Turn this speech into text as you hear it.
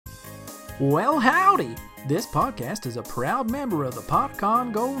Well, howdy! This podcast is a proud member of the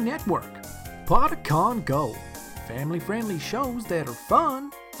Podcon Go network. Podcon Go, family-friendly shows that are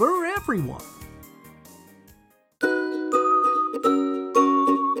fun for everyone.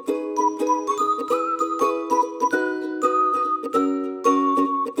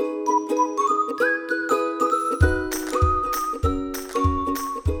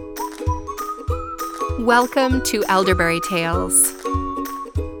 Welcome to Elderberry Tales.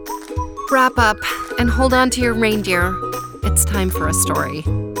 Wrap up and hold on to your reindeer. It's time for a story.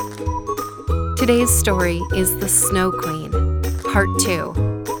 Today's story is The Snow Queen, Part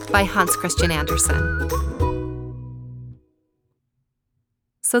 2, by Hans Christian Andersen.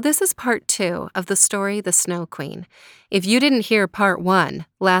 So this is Part 2 of the story The Snow Queen. If you didn't hear Part 1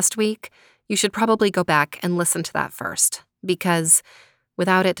 last week, you should probably go back and listen to that first, because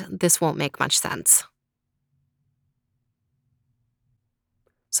without it, this won't make much sense.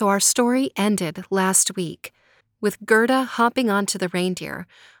 So our story ended last week with Gerda hopping onto the reindeer,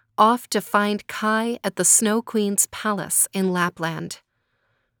 off to find Kai at the Snow Queen's palace in Lapland.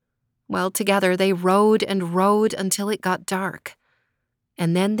 Well, together they rode and rode until it got dark,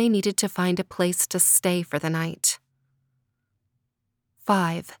 and then they needed to find a place to stay for the night.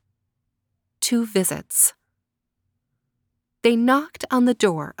 5. 2 visits. They knocked on the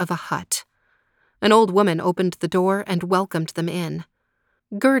door of a hut. An old woman opened the door and welcomed them in.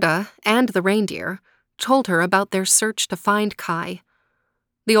 Gerda and the reindeer told her about their search to find Kai.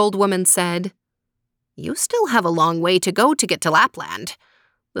 The old woman said, "You still have a long way to go to get to Lapland.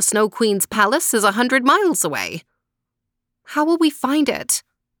 The Snow Queen's palace is 100 miles away." "How will we find it?"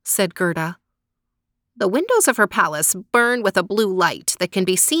 said Gerda. "The windows of her palace burn with a blue light that can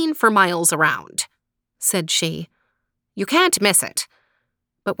be seen for miles around," said she. "You can't miss it.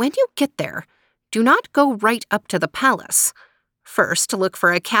 But when you get there, do not go right up to the palace. First, look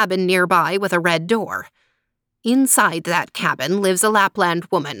for a cabin nearby with a red door. Inside that cabin lives a Lapland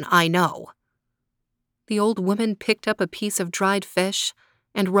woman I know." The old woman picked up a piece of dried fish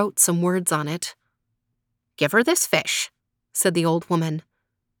and wrote some words on it. "Give her this fish," said the old woman,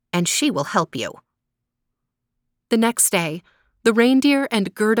 "and she will help you." The next day, the reindeer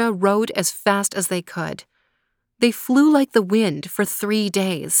and Gerda rode as fast as they could. They flew like the wind for 3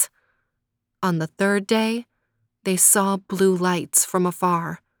 days. On the 3rd day, they saw blue lights from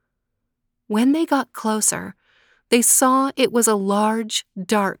afar. When they got closer, they saw it was a large,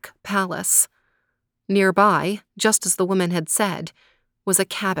 dark palace. Nearby, just as the woman had said, was a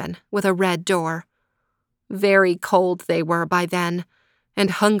cabin with a red door. Very cold they were by then,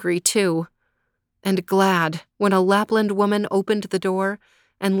 and hungry too, and glad when a Lapland woman opened the door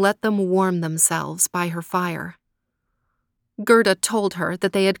and let them warm themselves by her fire. Gerda told her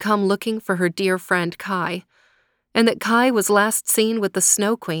that they had come looking for her dear friend Kai, and that Kai was last seen with the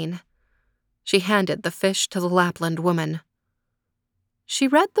Snow Queen. She handed the fish to the Lapland woman. She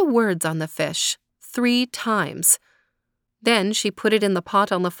read the words on the fish 3 times. Then she put it in the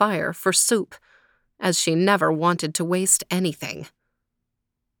pot on the fire for soup, as she never wanted to waste anything.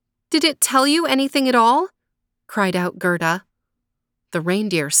 "Did it tell you anything at all?" cried out Gerda. The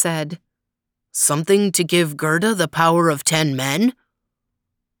reindeer said, "Something to give Gerda the power of 10 men?"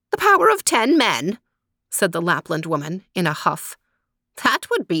 "The power of 10 men?" said the Lapland woman in a huff. "That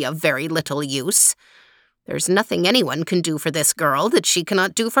would be of very little use. There's nothing anyone can do for this girl that she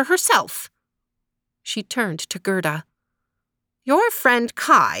cannot do for herself." She turned to Gerda. "Your friend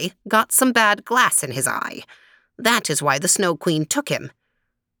Kai got some bad glass in his eye. That is why the Snow Queen took him.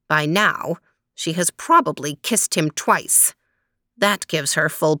 By now, she has probably kissed him twice. That gives her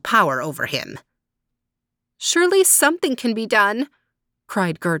full power over him." "Surely something can be done,"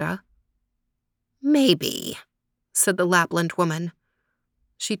 cried Gerda. "Maybe," said the Lapland woman.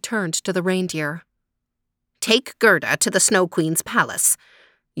 She turned to the reindeer. "Take Gerda to the Snow Queen's palace.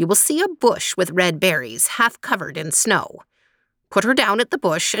 You will see a bush with red berries half covered in snow. Put her down at the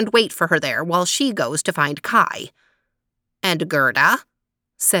bush and wait for her there while she goes to find Kai. And Gerda,"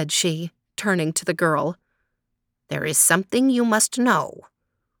 said she, turning to the girl, "there is something you must know.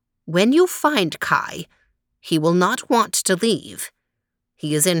 When you find Kai, he will not want to leave.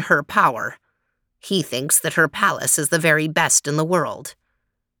 He is in her power. He thinks that her palace is the very best in the world.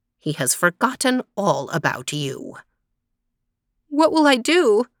 He has forgotten all about you." "What will I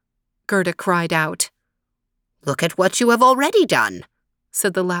do?" Gerda cried out. "Look at what you have already done,"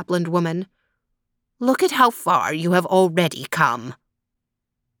 said the Lapland woman. "Look at how far you have already come."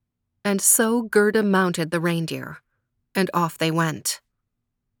 And so Gerda mounted the reindeer, and off they went.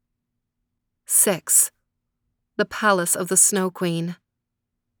 6. The Palace of the Snow Queen.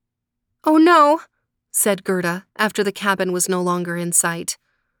 "Oh no," said Gerda after the cabin was no longer in sight.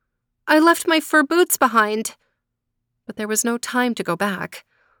 I left my fur boots behind." But there was no time to go back,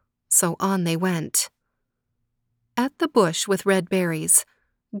 so on they went. At the bush with red berries,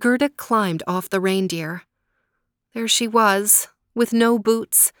 Gerda climbed off the reindeer. There she was, with no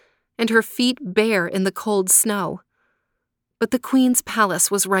boots, and her feet bare in the cold snow. But the queen's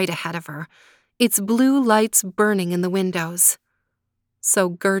palace was right ahead of her, its blue lights burning in the windows. So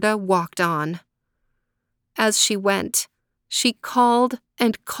Gerda walked on. As she went, she called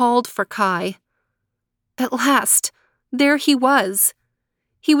and called for Kai. At last, there he was.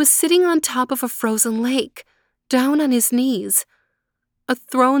 He was sitting on top of a frozen lake, down on his knees. A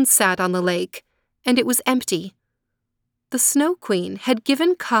throne sat on the lake, and it was empty. The Snow Queen had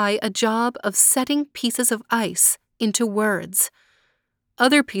given Kai a job of setting pieces of ice into words.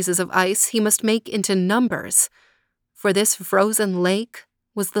 Other pieces of ice he must make into numbers, for this frozen lake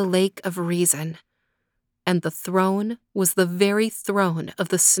was the Lake of Reason, and the throne was the very throne of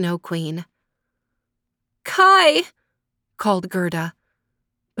the Snow Queen. "Kai!" called Gerda,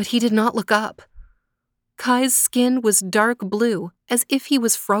 but he did not look up. Kai's skin was dark blue, as if he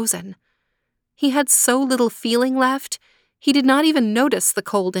was frozen. He had so little feeling left, he did not even notice the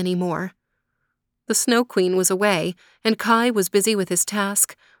cold anymore. The Snow Queen was away, and Kai was busy with his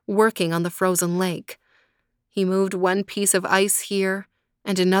task, working on the frozen lake. He moved one piece of ice here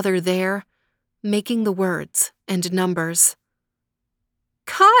and another there, making the words and numbers.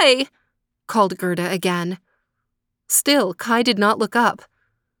 "Kai!" called Gerda again. Still, Kai did not look up.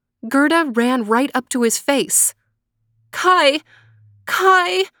 Gerda ran right up to his face. "Kai!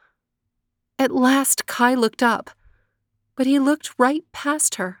 Kai!" At last Kai looked up, but he looked right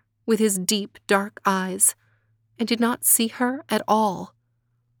past her with his deep, dark eyes, and did not see her at all.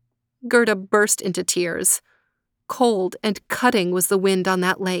 Gerda burst into tears. Cold and cutting was the wind on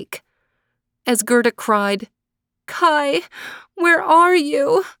that lake. As Gerda cried, "Kai, where are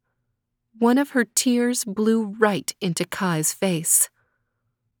you?" one of her tears blew right into Kai's face.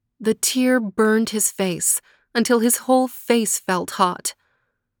 The tear burned his face until his whole face felt hot.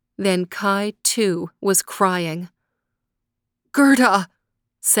 Then Kai, too, was crying. "Gerda,"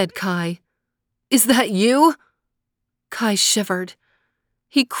 said Kai, "is that you?" Kai shivered.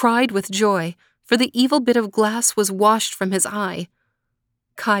 He cried with joy, for the evil bit of glass was washed from his eye.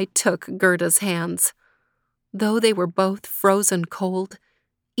 Kai took Gerda's hands. Though they were both frozen cold,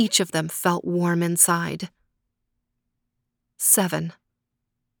 each of them felt warm inside. 7.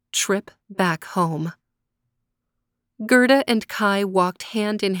 Trip back home. Gerda and Kai walked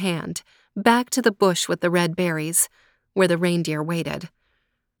hand in hand back to the bush with the red berries, where the reindeer waited.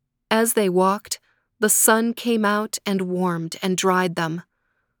 As they walked, the sun came out and warmed and dried them.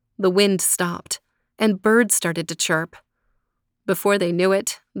 The wind stopped, and birds started to chirp. Before they knew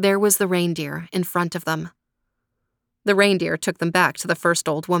it, there was the reindeer in front of them. The reindeer took them back to the first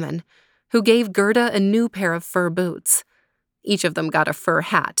old woman, who gave Gerda a new pair of fur boots. Each of them got a fur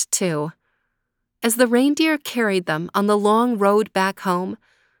hat, too. As the reindeer carried them on the long road back home,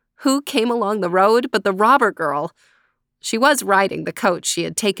 who came along the road but the robber girl? She was riding the coat she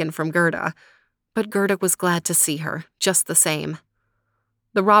had taken from Gerda, but Gerda was glad to see her, just the same.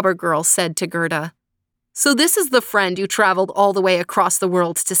 The robber girl said to Gerda, "So this is the friend you traveled all the way across the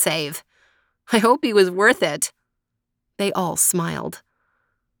world to save. I hope he was worth it." They all smiled.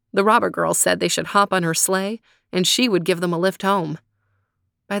 The robber girl said they should hop on her sleigh, and she would give them a lift home.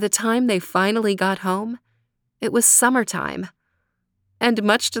 By the time they finally got home, it was summertime. And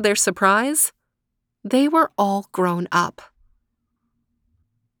much to their surprise, they were all grown up.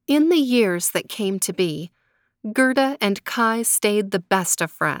 In the years that came to be, Gerda and Kai stayed the best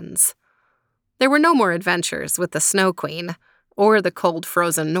of friends. There were no more adventures with the Snow Queen or the cold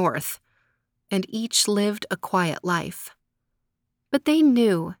frozen north, and each lived a quiet life. But they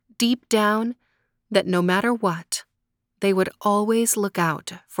knew, deep down, that no matter what, they would always look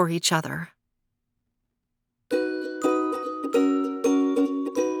out for each other.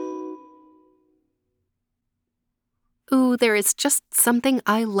 Ooh, there is just something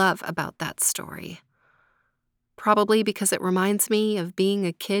I love about that story. Probably because it reminds me of being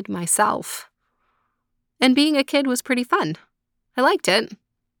a kid myself. And being a kid was pretty fun. I liked it.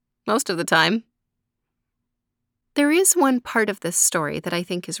 Most of the time. There is one part of this story that I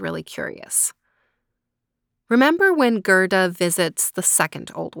think is really curious. Remember when Gerda visits the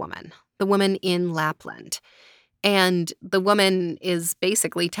second old woman, the woman in Lapland, and the woman is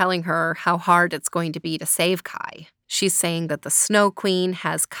basically telling her how hard it's going to be to save Kai. She's saying that the Snow Queen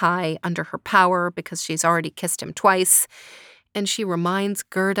has Kai under her power because she's already kissed him twice, and she reminds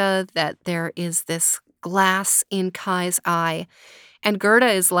Gerda that there is this glass in Kai's eye, and Gerda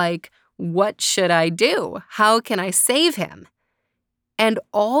is like, "What should I do? How can I save him?" And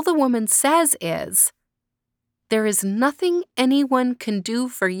all the woman says is, "There is nothing anyone can do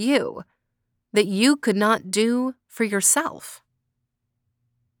for you that you could not do for yourself."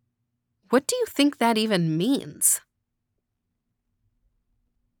 What do you think that even means?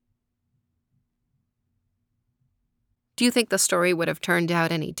 Do you think the story would have turned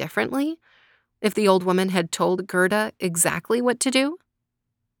out any differently if the old woman had told Gerda exactly what to do?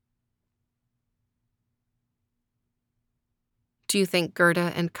 Do you think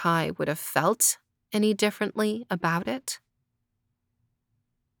Gerda and Kai would have felt any differently about it?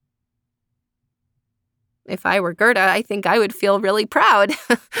 If I were Gerda, I think I would feel really proud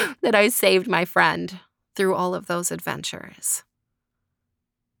that I saved my friend through all of those adventures.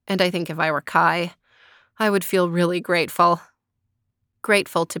 And I think if I were Kai, I would feel really grateful.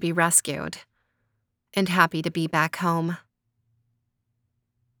 Grateful to be rescued and happy to be back home.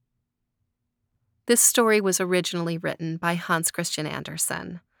 This story was originally written by Hans Christian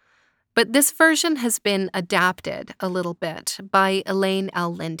Andersen, but this version has been adapted a little bit by Elaine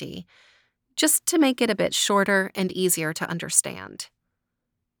L. Lindy, just to make it a bit shorter and easier to understand.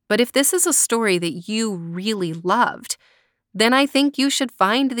 But if this is a story that you really loved, then I think you should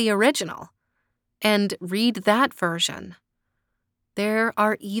find the original and read that version. There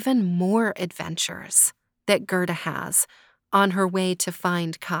are even more adventures that Gerda has on her way to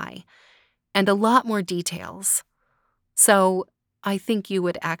find Kai, and a lot more details. So I think you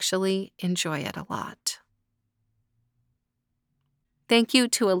would actually enjoy it a lot. Thank you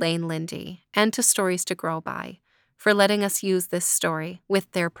to Elaine Lindy and to Stories to Grow By for letting us use this story with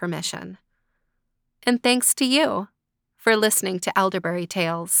their permission. And thanks to you for listening to Elderberry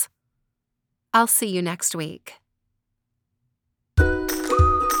Tales. I'll see you next week.